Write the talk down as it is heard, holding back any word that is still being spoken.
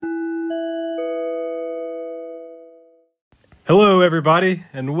Hello, everybody,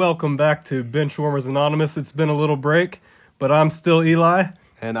 and welcome back to Benchwarmers Anonymous. It's been a little break, but I'm still Eli.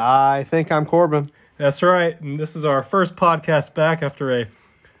 And I think I'm Corbin. That's right, and this is our first podcast back after a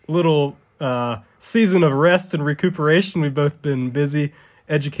little season of rest and recuperation. We've both been busy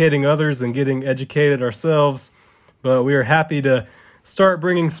educating others and getting educated ourselves, but we are happy to start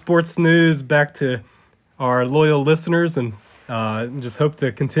bringing sports news back to our loyal listeners and just hope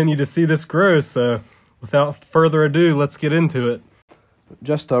to continue to see this grow. So without further ado, let's get into it.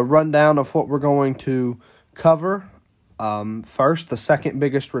 Just a rundown of what we're going to cover. First, the second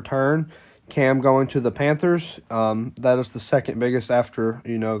biggest return, Cam going to the Panthers. That is the second biggest after,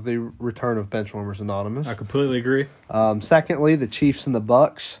 the return of Benchwarmers Anonymous. I completely agree. Secondly, the Chiefs and the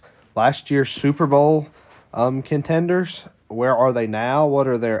Bucks. Last year's Super Bowl contenders. Where are they now? What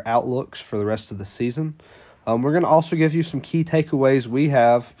are their outlooks for the rest of the season? We're going to also give you some key takeaways we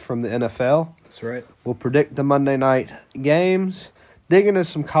have from the NFL. That's right. We'll predict the Monday night games, dig into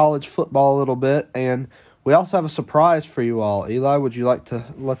some college football a little bit, and we also have a surprise for you all. Eli, would you like to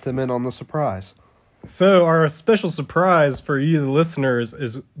let them in on the surprise? So our special surprise for you, the listeners,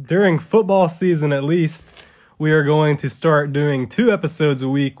 is during football season at least, we are going to start doing 2 episodes a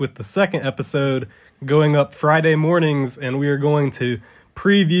week, with the second episode going up Friday mornings, and we are going to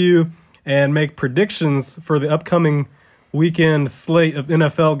preview and make predictions for the upcoming weekend slate of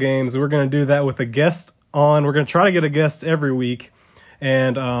NFL games. We're going to do that with a guest on. We're going to try to get a guest every week.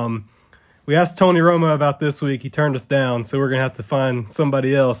 And we asked Tony Romo about this week. He turned us down, so we're going to have to find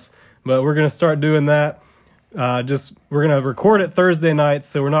somebody else. But we're going to start doing that. We're going to record it Thursday night,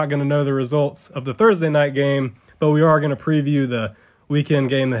 so we're not going to know the results of the Thursday night game, but we are going to preview the weekend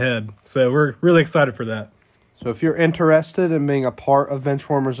game ahead. So we're really excited for that. So if you're interested in being a part of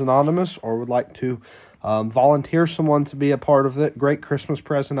Benchwarmers Anonymous or would like to volunteer someone to be a part of it, great Christmas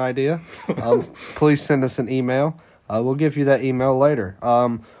present idea, please send us an email. We'll give you that email later.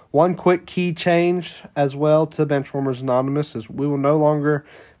 One quick key change as well to Benchwarmers Anonymous is we will no longer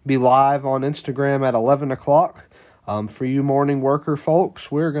be live on Instagram at 11 o'clock. For you morning worker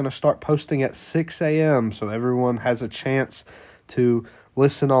folks, we're going to start posting at 6 a.m. so everyone has a chance to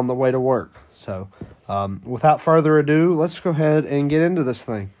listen on the way to work. So without further ado, let's go ahead and get into this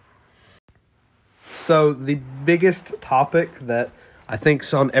thing. So the biggest topic that I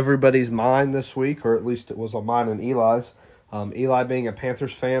think's on everybody's mind this week, or at least it was on mine and Eli's, Eli being a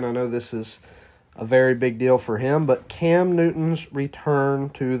Panthers fan, I know this is a very big deal for him, but Cam Newton's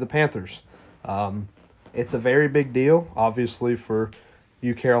return to the Panthers. It's a very big deal, obviously, for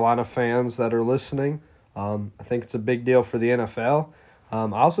you Carolina fans that are listening. I think it's a big deal for the NFL. I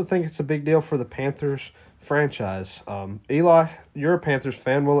also think it's a big deal for the Panthers franchise. Eli, you're a Panthers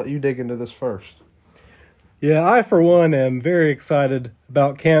fan. We'll let you dig into this first. Yeah, I, for one, am very excited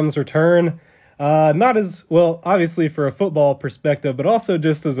about Cam's return. Not as, well, obviously for a football perspective, but also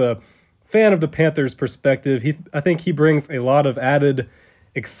just as a fan of the Panthers perspective. I think he brings a lot of added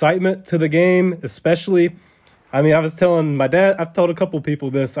excitement to the game, especially. I mean, I was telling my dad, I've told a couple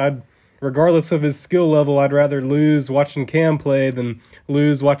people this, regardless of his skill level, I'd rather lose watching Cam play than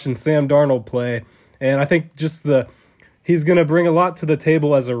lose watching Sam Darnold play. And I think just he's going to bring a lot to the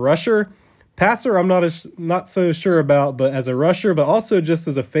table as a rusher. Passer, I'm not so sure about, but as a rusher, but also just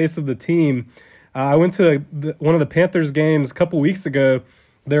as a face of the team. I went to one of the Panthers games a couple weeks ago.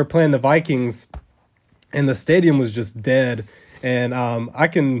 They were playing the Vikings, and the stadium was just dead. And I'm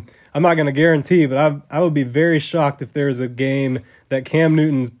not going to guarantee, but I would be very shocked if there's a game that Cam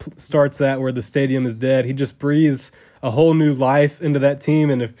Newton starts at where the stadium is dead. He just breathes a whole new life into that team.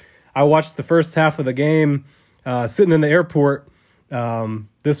 And if I watched the first half of the game sitting in the airport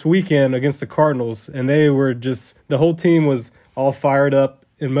this weekend against the Cardinals, and they were just, the whole team was all fired up,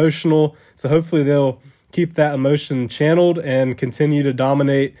 emotional. So hopefully they'll keep that emotion channeled and continue to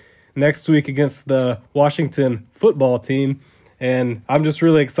dominate next week against the Washington football team. And I'm just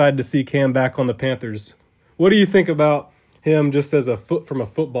really excited to see Cam back on the Panthers. What do you think about him just as from a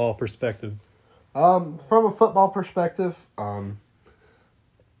football perspective? From a football perspective, I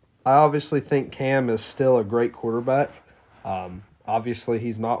obviously think Cam is still a great quarterback. Obviously,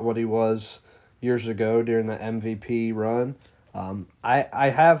 he's not what he was years ago during the MVP run. I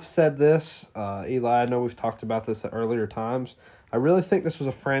have said this, Eli, I know we've talked about this at earlier times. I really think this was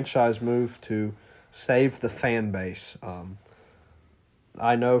a franchise move to save the fan base.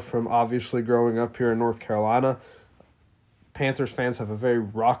 I know from obviously growing up here in North Carolina, Panthers fans have a very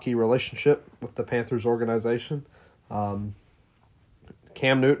rocky relationship with the Panthers organization. Cam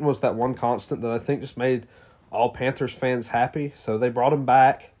Newton was that one constant that I think just made all Panthers fans happy, so they brought him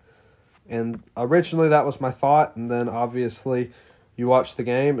back. And originally that was my thought, and then obviously you watch the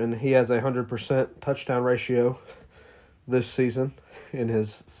game, and he has a 100% touchdown ratio this season in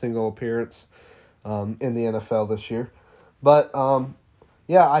his single appearance in the NFL this year. But,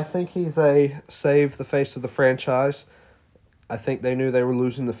 yeah, I think he's save the face of the franchise. I think they knew they were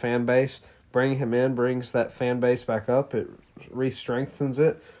losing the fan base. Bringing him in brings that fan base back up. It re-strengthens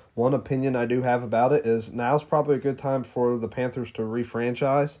it. One opinion I do have about it is now's probably a good time for the Panthers to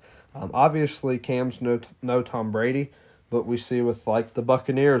re-franchise. Obviously, Cam's no Tom Brady, but we see with like the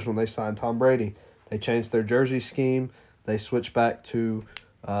Buccaneers when they signed Tom Brady, they changed their jersey scheme. They switched back to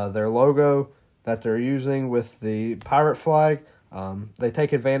their logo that they're using with the pirate flag. They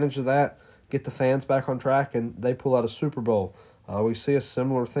take advantage of that, get the fans back on track, and they pull out a Super Bowl. We see a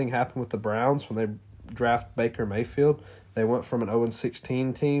similar thing happen with the Browns when they draft Baker Mayfield. They went from an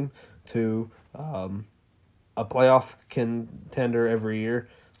 0-16 team to a playoff contender every year.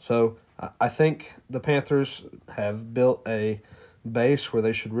 So I think the Panthers have built a base where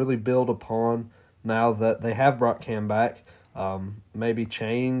they should really build upon now that they have brought Cam back. Maybe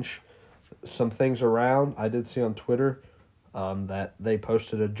change some things around. I did see on Twitter that they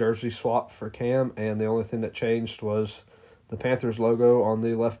posted a jersey swap for Cam, and the only thing that changed was the Panthers logo on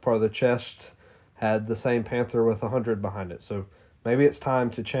the left part of the chest had the same Panther with 100 behind it. So maybe it's time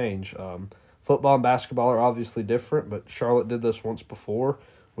to change. Football and basketball are obviously different, but Charlotte did this once before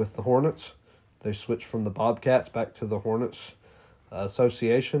with the Hornets. They switched from the Bobcats back to the Hornets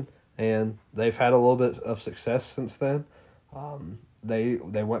Association, and they've had a little bit of success since then. They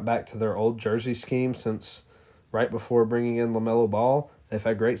went back to their old jersey scheme since right before bringing in LaMelo Ball. They've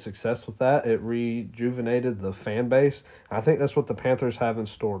had great success with that. It rejuvenated the fan base. I think that's what the Panthers have in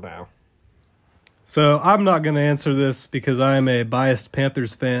store now. So I'm not going to answer this because I am a biased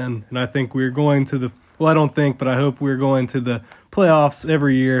Panthers fan, and I think we're going to the – well, I don't think, but I hope we're going to the playoffs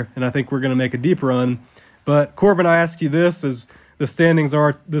every year, and I think we're going to make a deep run. But, Corbin, I ask you this, as the standings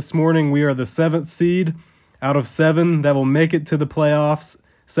are this morning, we are the 7th seed out of 7 that will make it to the playoffs,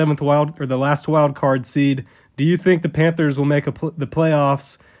 the last wild card seed. Do you think the Panthers will make the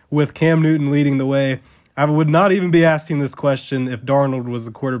playoffs with Cam Newton leading the way? I would not even be asking this question if Darnold was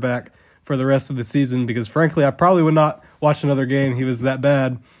the quarterback for the rest of the season because, frankly, I probably would not watch another game. He was that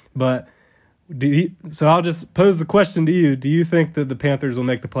bad. But so I'll just pose the question to you. Do you think that the Panthers will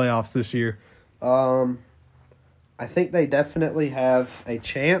make the playoffs this year? I think they definitely have a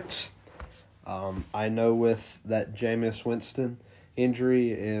chance. I know with that Jameis Winston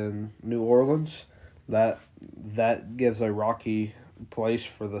injury in New Orleans, that gives a rocky place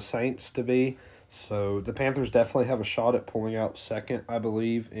for the Saints to be. So the Panthers definitely have a shot at pulling out second, I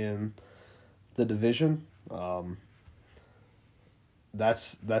believe, in the division.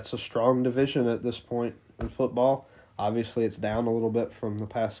 That's a strong division at this point in football. Obviously, it's down a little bit from the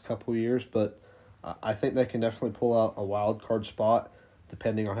past couple years, but I think they can definitely pull out a wild card spot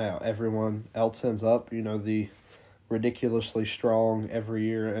depending on how everyone else ends up. You know, the ridiculously strong every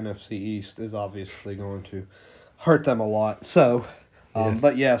year NFC East is obviously going to hurt them a lot. So,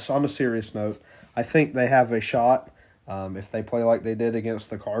 but yes, on a serious note, I think they have a shot. If they play like they did against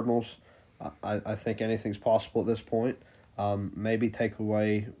the Cardinals, I think anything's possible at this point. Maybe take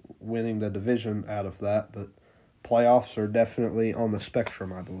away winning the division out of that, but playoffs are definitely on the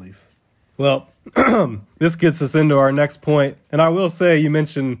spectrum, I believe. Well, this gets us into our next point, and I will say you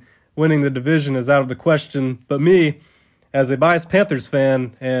mentioned winning the division is out of the question, but me, as a biased Panthers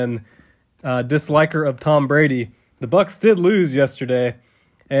fan and disliker of Tom Brady, the Bucs did lose yesterday,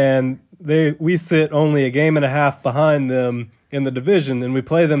 and we sit only a game and a half behind them in the division, and we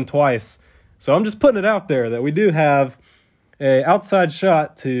play them twice. So I'm just putting it out there that we do have a outside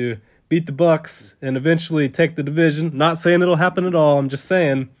shot to beat the Bucs and eventually take the division. Not saying it'll happen at all. I'm just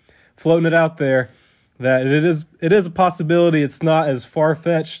saying, floating it out there, that it is a possibility. It's not as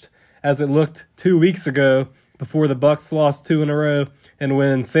far-fetched as it looked 2 weeks ago before the Bucs lost 2 in a row and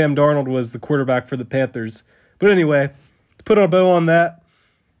when Sam Darnold was the quarterback for the Panthers. But anyway, to put a bow on that,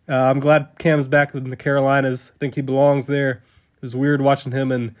 I'm glad Cam's back in the Carolinas. I think he belongs there. It was weird watching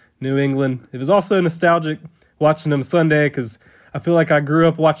him in New England. It was also nostalgic watching him Sunday because I feel like I grew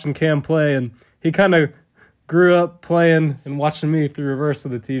up watching Cam play, and he kind of grew up playing and watching me through reverse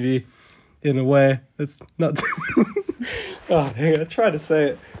of the TV in a way. It's not... Oh, dang it. I tried to say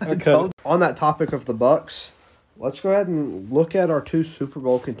it. Okay. On that topic of the Bucs, let's go ahead and look at our 2 Super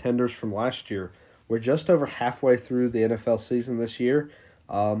Bowl contenders from last year. We're just over halfway through the NFL season this year.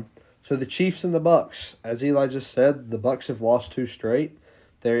 So the Chiefs and the Bucs, as Eli just said, the Bucs have lost 2 straight.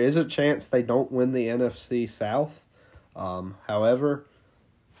 There is a chance they don't win the NFC South. However,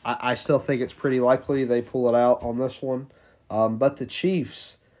 I still think it's pretty likely they pull it out on this one. But the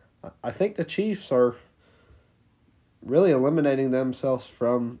Chiefs, I think the Chiefs are really eliminating themselves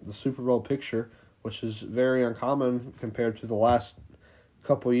from the Super Bowl picture. which is very uncommon compared to the last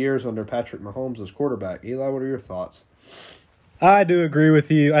couple years under Patrick Mahomes as quarterback. Eli, what are your thoughts? I do agree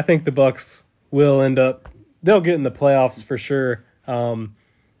with you. I think the Bucs will they'll get in the playoffs for sure.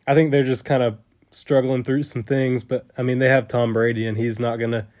 I think they're just kind of struggling through some things, but I mean, they have Tom Brady and he's not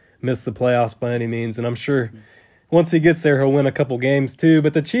going to miss the playoffs by any means. And I'm sure once he gets there, he'll win a couple games too.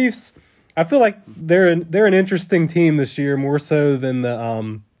 But the Chiefs, I feel like they're an interesting team this year, more so than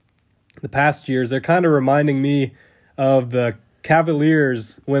the past years. They're kind of reminding me of the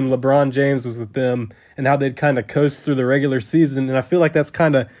Cavaliers when LeBron James was with them and how they'd kind of coast through the regular season. And I feel like that's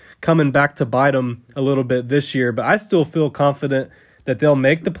kind of coming back to bite them a little bit this year. But I still feel confident that they'll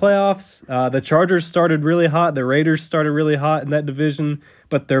make the playoffs. The Chargers started really hot. The Raiders started really hot in that division,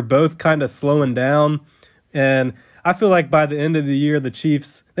 but they're both kind of slowing down. And I feel like by the end of the year, the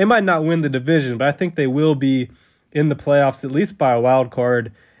Chiefs, they might not win the division, but I think they will be in the playoffs, at least by a wild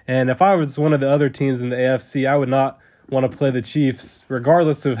card. And if I was one of the other teams in the AFC, I would not want to play the Chiefs,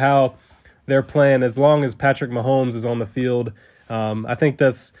 regardless of how they're playing, as long as Patrick Mahomes is on the field. I think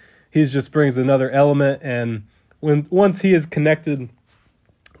he just brings another element, and once he is connected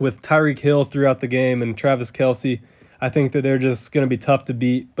with Tyreek Hill throughout the game and Travis Kelce, I think that they're just going to be tough to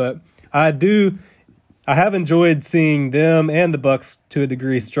beat. But I have enjoyed seeing them and the Bucs to a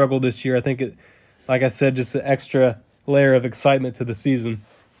degree struggle this year. I think it, like I said, just an extra layer of excitement to the season.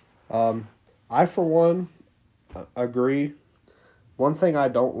 I, for one, agree. One thing I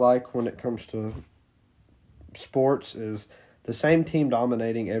don't like when it comes to sports is the same team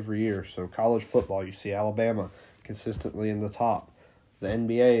dominating every year. So college football, you see Alabama consistently in the top. The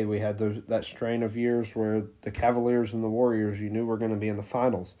NBA, we had that strain of years where the Cavaliers and the Warriors, you knew were going to be in the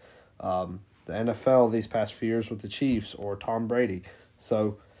finals. The NFL these past few years with the Chiefs or Tom Brady.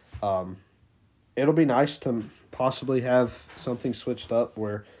 So it'll be nice to possibly have something switched up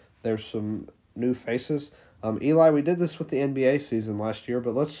where there's some new faces. Eli, we did this with the NBA season last year,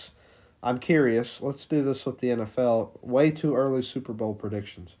 but I'm curious. Let's do this with the NFL. Way too early Super Bowl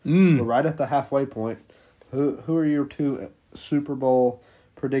predictions. We're right at the halfway point. Who are your two Super Bowl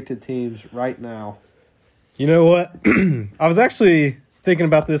predicted teams right now? You know what? I was actually thinking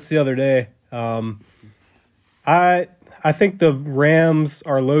about this the other day. I think the Rams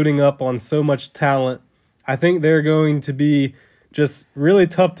are loading up on so much talent. I think they're going to be just really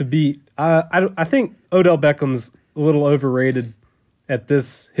tough to beat. I think Odell Beckham's a little overrated at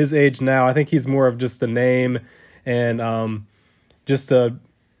his age now. I think he's more of just a name and just to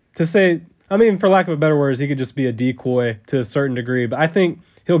say, I mean, for lack of a better words, he could just be a decoy to a certain degree. But I think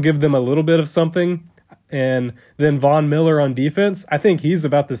he'll give them a little bit of something. And then Von Miller on defense, I think he's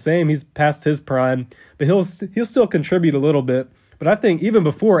about the same. He's past his prime, but he'll still contribute a little bit. But I think even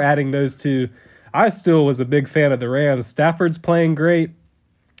before adding those two, I still was a big fan of the Rams. Stafford's playing great.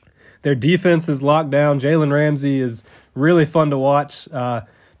 Their defense is locked down. Jalen Ramsey is really fun to watch,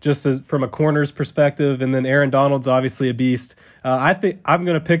 from a corner's perspective. And then Aaron Donald's obviously a beast. I think I'm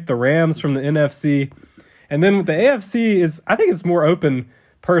going to pick the Rams from the NFC. And then with the AFC, I think it's more open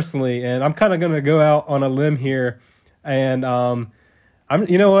personally. And I'm kind of going to go out on a limb here. And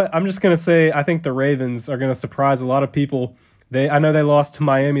you know what? I'm just going to say I think the Ravens are going to surprise a lot of people. I know they lost to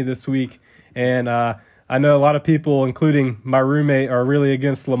Miami this week. And I know a lot of people, including my roommate, are really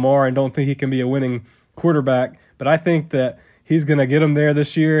against Lamar and don't think he can be a winning quarterback. But I think that he's going to get them there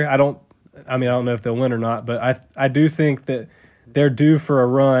this year. I don't know if they'll win or not, but I do think that they're due for a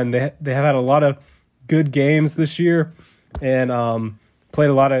run. They have had a lot of good games this year and played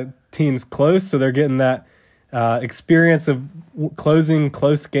a lot of teams close, so they're getting that experience of closing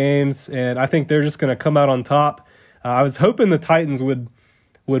close games, and I think they're just going to come out on top. I was hoping the Titans would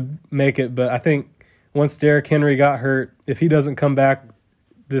make it, but I think once Derrick Henry got hurt, if he doesn't come back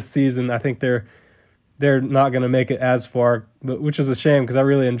this season, I think they're not going to make it as far, which is a shame because I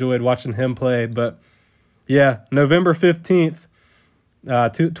really enjoyed watching him play. But yeah, November 15th,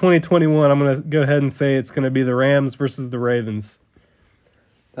 2021, I'm going to go ahead and say it's going to be the Rams versus the Ravens.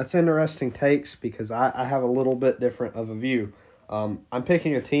 That's interesting takes because I have a little bit different of a view. I'm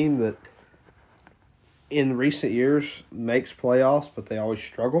picking a team that in recent years makes playoffs, but they always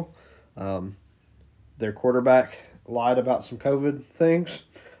struggle. Their quarterback lied about some COVID things,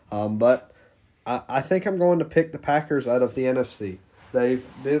 but I think I'm going to pick the Packers out of the NFC. They've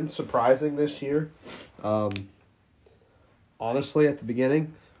been surprising this year. Honestly, at the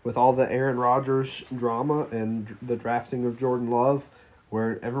beginning, with all the Aaron Rodgers drama and the drafting of Jordan Love,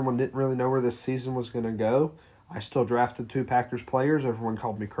 where everyone didn't really know where this season was going to go, I still drafted 2 Packers players. Everyone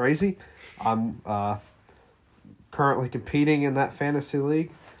called me crazy. I'm currently competing in that fantasy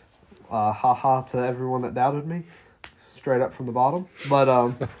league. Ha to everyone that doubted me, straight up from the bottom. But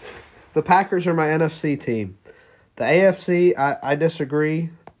the Packers are my NFC team. The AFC, I disagree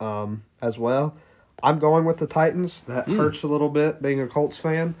as well. I'm going with the Titans. That hurts a little bit being a Colts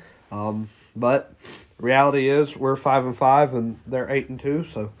fan. But reality is we're 5-5 and they're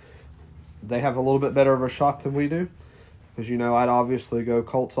 8-2, so they have a little bit better of a shot than we do. Because, I'd obviously go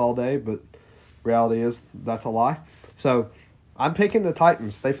Colts all day, but reality is that's a lie. So I'm picking the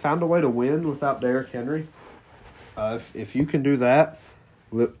Titans. They found a way to win without Derrick Henry. If you can do that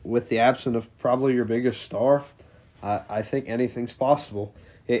with the absence of probably your biggest star, I think anything's possible.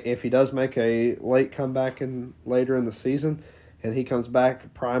 If he does make a late comeback later in the season and he comes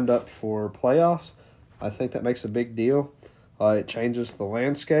back primed up for playoffs, I think that makes a big deal. It changes the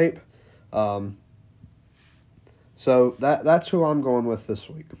landscape. So that's who I'm going with this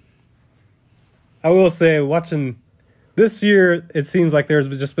week. I will say, watching this year, it seems like there's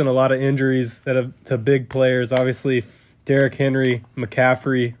just been a lot of injuries to big players. Obviously, Derrick Henry,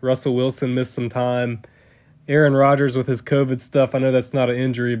 McCaffrey, Russell Wilson missed some time. Aaron Rodgers with his COVID stuff, I know that's not an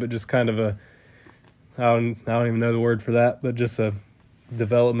injury, but just kind of I don't even know the word for that, but just a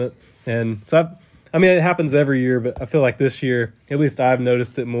development. And so, it happens every year, but I feel like this year, at least I've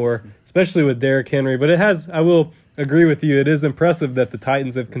noticed it more, especially with Derrick Henry. But I will agree with you, it is impressive that the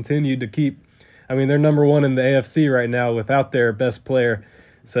Titans have continued to keep. They're number one in the AFC right now without their best player.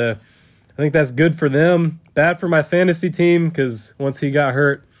 So I think that's good for them. Bad for my fantasy team because once he got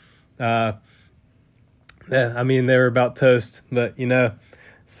hurt, they were about toast. But,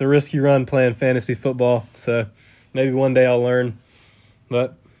 it's a risky run playing fantasy football. So maybe one day I'll learn.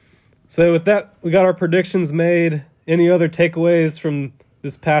 But so with that, we got our predictions made. Any other takeaways from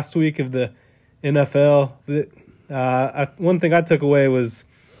this past week of the NFL? One thing I took away was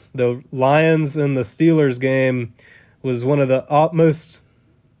the Lions and the Steelers game was one of the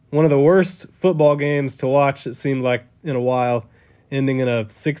worst football games to watch, it seemed like, in a while, ending in a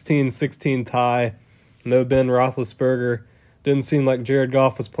 16-16 tie. No Ben Roethlisberger. Didn't seem like Jared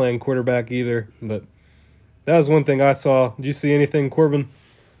Goff was playing quarterback either, but that was one thing I saw. Did you see anything, Corbin?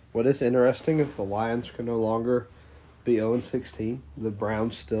 What is interesting is the Lions can no longer be 0-16. The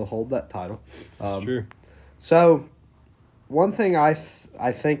Browns still hold that title. That's true. So, one thing I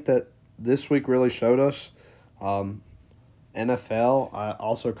think that this week really showed us, NFL,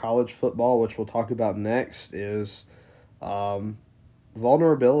 also college football, which we'll talk about next, is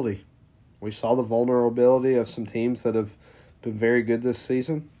vulnerability. We saw the vulnerability of some teams that have been very good this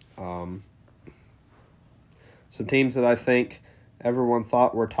season. Some teams that I think everyone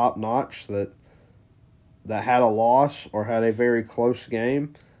thought were top-notch that had a loss or had a very close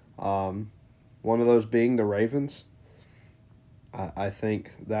game. One of those being the Ravens. I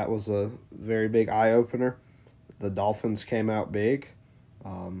think that was a very big eye-opener. The Dolphins came out big.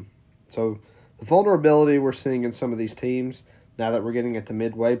 So the vulnerability we're seeing in some of these teams now that we're getting at the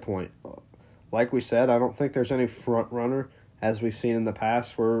midway point. Like we said, I don't think there's any front runner as we've seen in the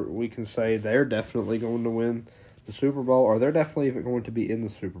past where we can say they're definitely going to win the Super Bowl or they're definitely even going to be in the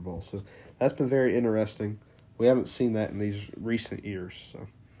Super Bowl. So that's been very interesting. We haven't seen that in these recent years.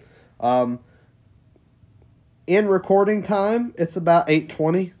 So, in recording time, it's about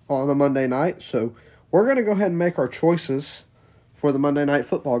 8:20 on a Monday night. So we're going to go ahead and make our choices for the Monday Night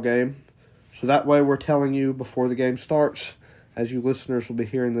Football game. So that way we're telling you before the game starts, as you listeners will be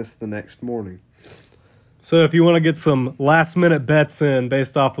hearing this the next morning. So if you want to get some last-minute bets in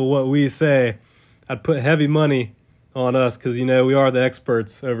based off of what we say, I'd put heavy money on us because, we are the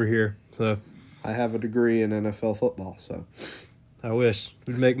experts over here. So I have a degree in NFL football, so. I wish.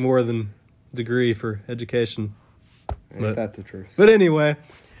 We'd make more than degree for education. Ain't that the truth? But anyway,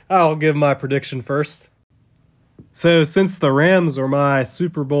 I'll give my prediction first. So since the Rams are my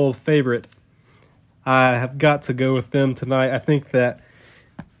Super Bowl favorite, I have got to go with them tonight. I think that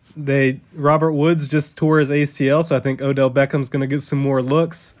Robert Woods just tore his ACL, so I think Odell Beckham's going to get some more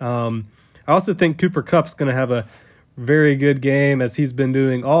looks. I also think Cooper Kupp's going to have a very good game as he's been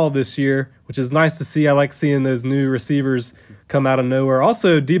doing all this year, which is nice to see. I like seeing those new receivers come out of nowhere.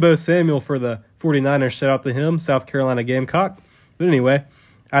 Also, Deebo Samuel for the 49ers, shout out to him, South Carolina Gamecock. But anyway,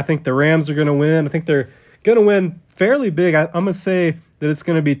 I think the Rams are going to win. I think they're going to win fairly big. I'm going to say that it's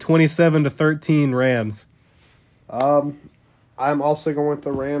going to be 27-13 Rams. I'm also going with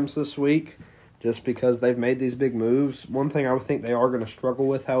the Rams this week just because they've made these big moves. One thing I would think they are going to struggle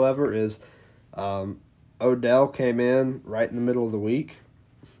with, however, is Odell came in right in the middle of the week.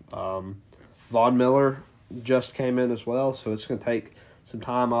 Von Miller just came in as well, so it's going to take some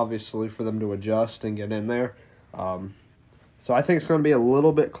time, obviously, for them to adjust and get in there. So I think it's going to be a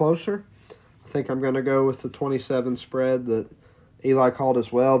little bit closer. I think I'm going to go with the 27 spread that Eli called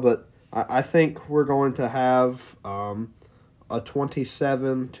as well, but I think we're going to have a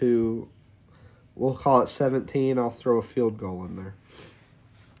 27 to, we'll call it 17. I'll throw a field goal in there.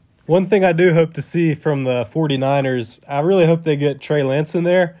 One thing I do hope to see from the 49ers, I really hope they get Trey Lance in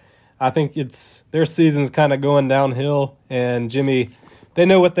there. I think their season's kind of going downhill, and Jimmy, they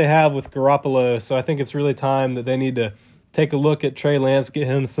know what they have with Garoppolo, so I think it's really time that they need to take a look at Trey Lance, get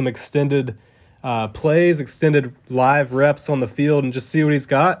him some extended plays, extended live reps on the field, and just see what he's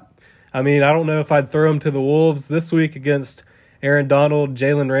got. I mean, I don't know if I'd throw him to the Wolves this week against Aaron Donald,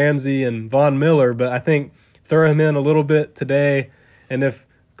 Jalen Ramsey, and Von Miller, but I think throw him in a little bit today, and if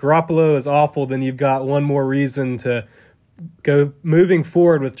Garoppolo is awful, then you've got one more reason to go moving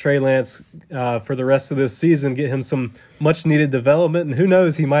forward with Trey Lance for the rest of this season, get him some much-needed development, and who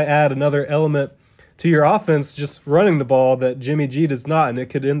knows, he might add another element to your offense just running the ball that Jimmy G does not, and it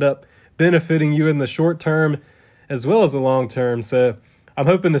could end up benefiting you in the short term as well as the long term. So I'm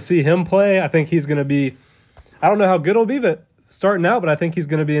hoping to see him play. I think he's going to be, I don't know how good he'll be but starting out, but I think he's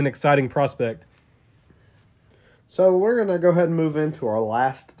going to be an exciting prospect. So we're going to go ahead and move into our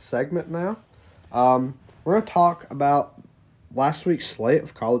last segment now. We're going to talk about last week's slate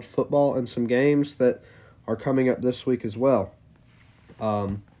of college football and some games that are coming up this week as well.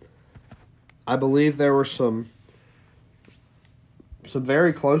 I believe there were some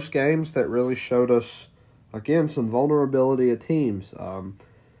very close games that really showed us, again, some vulnerability of teams.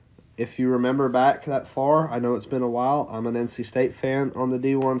 If you remember back that far, I know it's been a while. I'm an NC State fan on the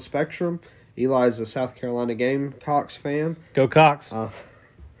D1 spectrum. Eli's a South Carolina Gamecocks fan. Go Cox.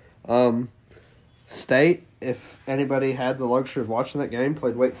 State, if anybody had the luxury of watching that game,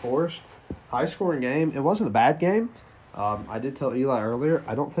 played Wake Forest. High-scoring game. It wasn't a bad game. I did tell Eli earlier,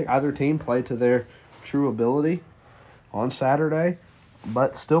 I don't think either team played to their true ability on Saturday,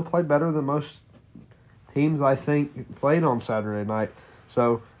 but still played better than most teams, I think, played on Saturday night.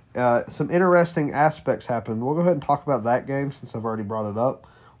 So some interesting aspects happened. We'll go ahead and talk about that game since I've already brought it up.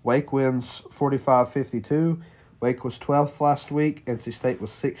 Wake wins 45-52. Wake was 12th last week. NC State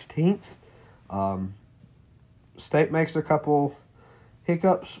was 16th. State makes a couple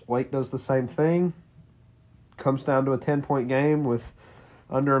hiccups. Wake does the same thing. Comes down to a 10-point game with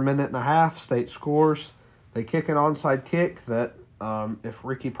under a minute and a half. State scores. They kick an onside kick that if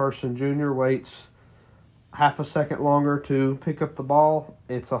Ricky Person Jr. waits half a second longer to pick up the ball,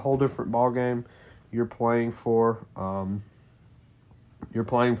 it's a whole different ball game. You're playing for a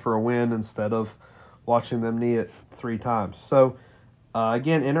win instead of watching them knee it 3 times. So,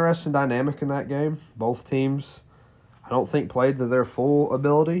 again, interesting dynamic in that game. Both teams, I don't think, played to their full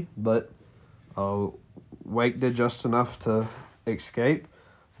ability, but Wake did just enough to escape.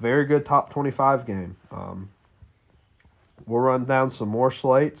 Very good top 25 game. We'll run down some more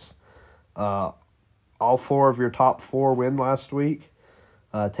slates. All 4 of your top 4 win last week.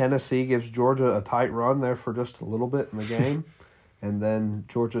 Tennessee gives Georgia a tight run there for just a little bit in the game. And then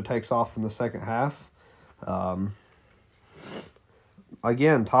Georgia takes off in the second half.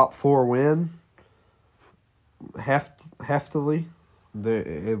 Again, top 4 win. Heftily.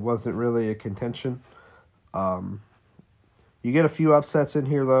 It wasn't really a contention. You get a few upsets in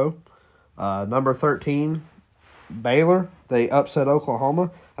here, though. Number 13, Baylor. They upset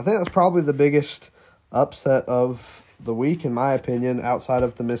Oklahoma. I think that's probably the biggest upset of the week, in my opinion, outside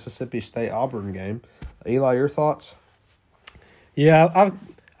of the Mississippi State-Auburn game. Eli, your thoughts? Yeah,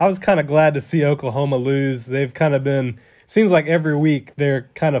 I was kind of glad to see Oklahoma lose. They've kind of been, seems like every week they're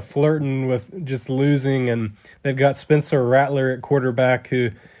kind of flirting with just losing, and they've got Spencer Rattler at quarterback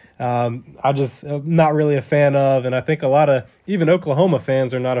who I'm not really a fan of, and I think a lot of even Oklahoma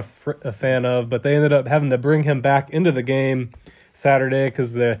fans are not a fan of, but they ended up having to bring him back into the game Saturday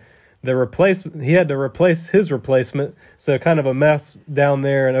because he had to replace his replacement, so kind of a mess down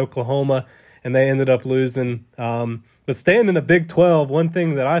there in Oklahoma, and they ended up losing. But staying in the Big 12, one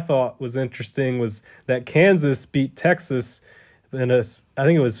thing that I thought was interesting was that Kansas beat Texas in I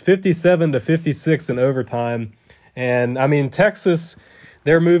think it was 57-56 in overtime. And I mean, Texas,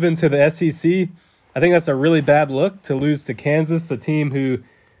 they're moving to the SEC. I think that's a really bad look to lose to Kansas, a team who,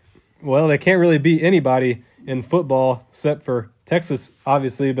 well, they can't really beat anybody in football except for Texas,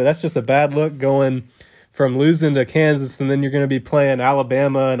 obviously, but that's just a bad look going from losing to Kansas, and then you're going to be playing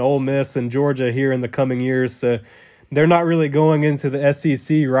Alabama and Ole Miss and Georgia here in the coming years. So they're not really going into the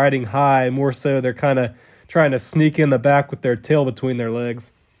SEC riding high. More so, they're kind of trying to sneak in the back with their tail between their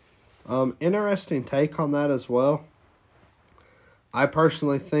legs. Interesting take on that as well. I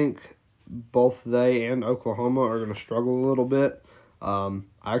personally think both they and Oklahoma are going to struggle a little bit. I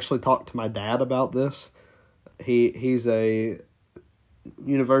actually talked to my dad about this. He's a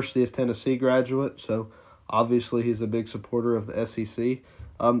University of Tennessee graduate, so obviously he's a big supporter of the SEC.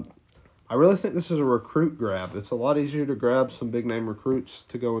 I really think this is a recruit grab. It's a lot easier to grab some big-name recruits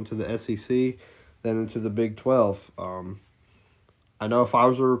to go into the SEC than into the Big 12. I know if I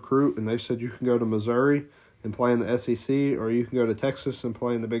was a recruit and they said you can go to Missouri and play in the SEC or you can go to Texas and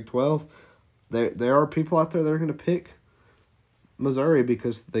play in the Big 12, there are people out there that are going to pick Missouri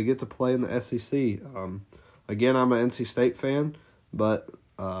because they get to play in the SEC. Again, I'm an NC State fan, but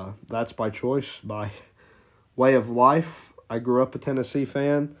that's by choice, by way of life. I grew up a Tennessee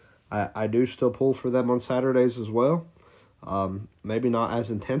fan. I do still pull for them on Saturdays as well. Maybe not as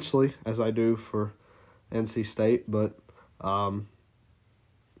intensely as I do for NC State, but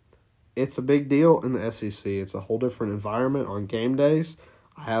it's a big deal in the SEC. It's a whole different environment on game days.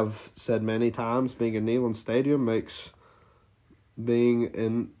 I have said many times being in Neyland Stadium makes being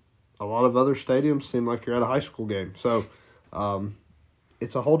in a lot of other stadiums seem like you're at a high school game. So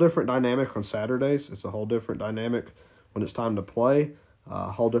it's a whole different dynamic on Saturdays. It's a whole different dynamic when it's time to play,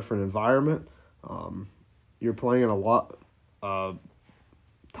 a whole different environment. You're playing in a lot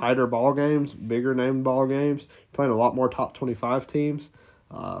tighter ball games, bigger named ball games. You're playing a lot more top 25 teams.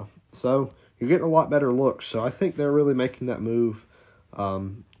 So you're getting a lot better looks. So I think they're really making that move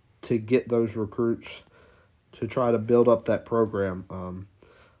to get those recruits to try to build up that program.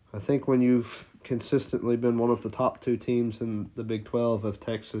 I think when you've consistently been one of the top two teams in the Big 12 of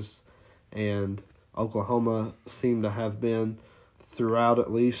Texas and Oklahoma seem to have been throughout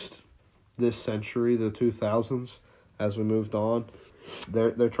at least this century, the 2000s, as we moved on,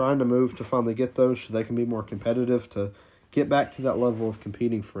 they're trying to move to finally get those so they can be more competitive to get back to that level of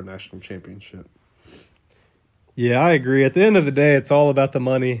competing for a national championship. Yeah, I agree. At the end of the day, it's all about the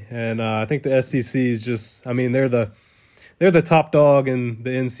money, and I think the SEC is just, I mean, they're the top dog in the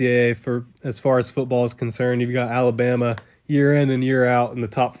NCAA for as far as football is concerned. You've got Alabama year in and year out in the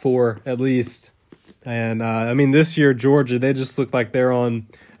top four at least. And, I mean, this year, Georgia, they just look like they're on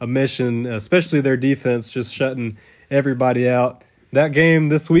a mission, especially their defense just shutting everybody out. That game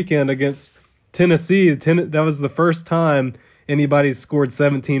this weekend against Tennessee, that was the first time anybody scored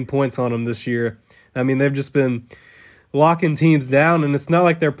 17 points on them this year. I mean, they've just been locking teams down, and it's not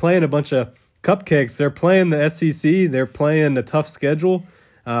like they're playing a bunch of cupcakes. They're playing the SEC. They're playing a tough schedule.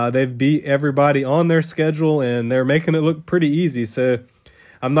 They've beat everybody on their schedule, and they're making it look pretty easy. So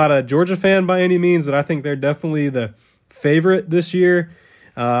I'm not a Georgia fan by any means, but I think they're definitely the favorite this year.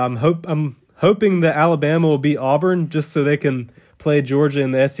 I'm hoping that Alabama will beat Auburn just so they can play Georgia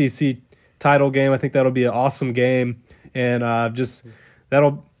in the SEC title game. I think that'll be an awesome game, and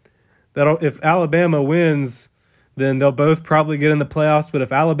that'll if Alabama wins, then they'll both probably get in the playoffs. But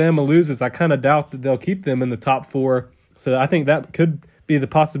if Alabama loses, I kind of doubt that they'll keep them in the top four. So I think that could be the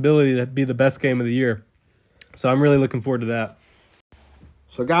possibility to be the best game of the year. So I'm really looking forward to that.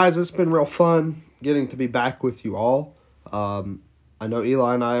 So, guys, it's been real fun getting to be back with you all. I know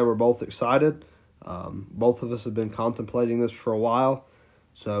Eli and I were both excited. Both of us have been contemplating this for a while.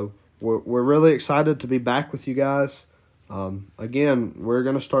 So we're really excited to be back with you guys. Again, we're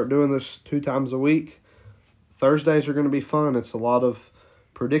going to start doing this 2 times a week. Thursdays are going to be fun. It's a lot of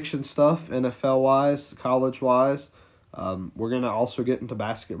prediction stuff, NFL-wise, college-wise. We're going to also get into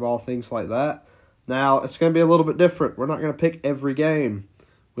basketball, things like that. Now, it's going to be a little bit different. We're not going to pick every game.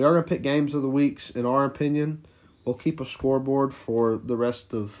 We are going to pick games of the weeks, in our opinion. We'll keep a scoreboard for the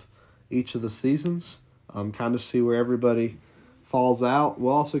rest of each of the seasons, kind of see where everybody falls out.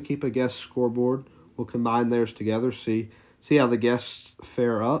 We'll also keep a guest scoreboard. We'll combine theirs together, see how the guests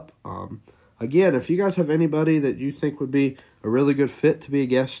fare up. Again, if you guys have anybody that you think would be a really good fit to be a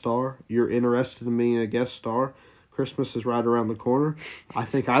guest star, you're interested in being a guest star, Christmas is right around the corner. I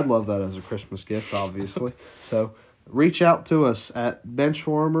think I'd love that as a Christmas gift, obviously. So reach out to us at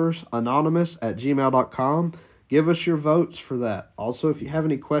benchwarmersanonymous@gmail.com. Give us your votes for that. Also, if you have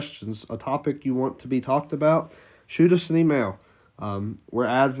any questions, a topic you want to be talked about, shoot us an email. We're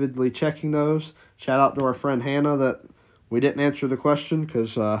avidly checking those. Shout out to our friend Hannah that we didn't answer the question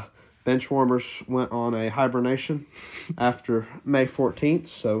because Benchwarmers went on a hibernation after May 14th.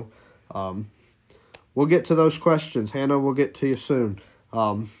 So we'll get to those questions. Hannah, we'll get to you soon.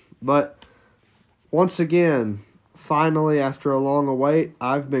 But once again, finally, after a long await,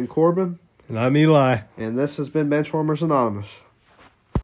 I've been Corbin. And I'm Eli. And this has been Benchwarmers Anonymous.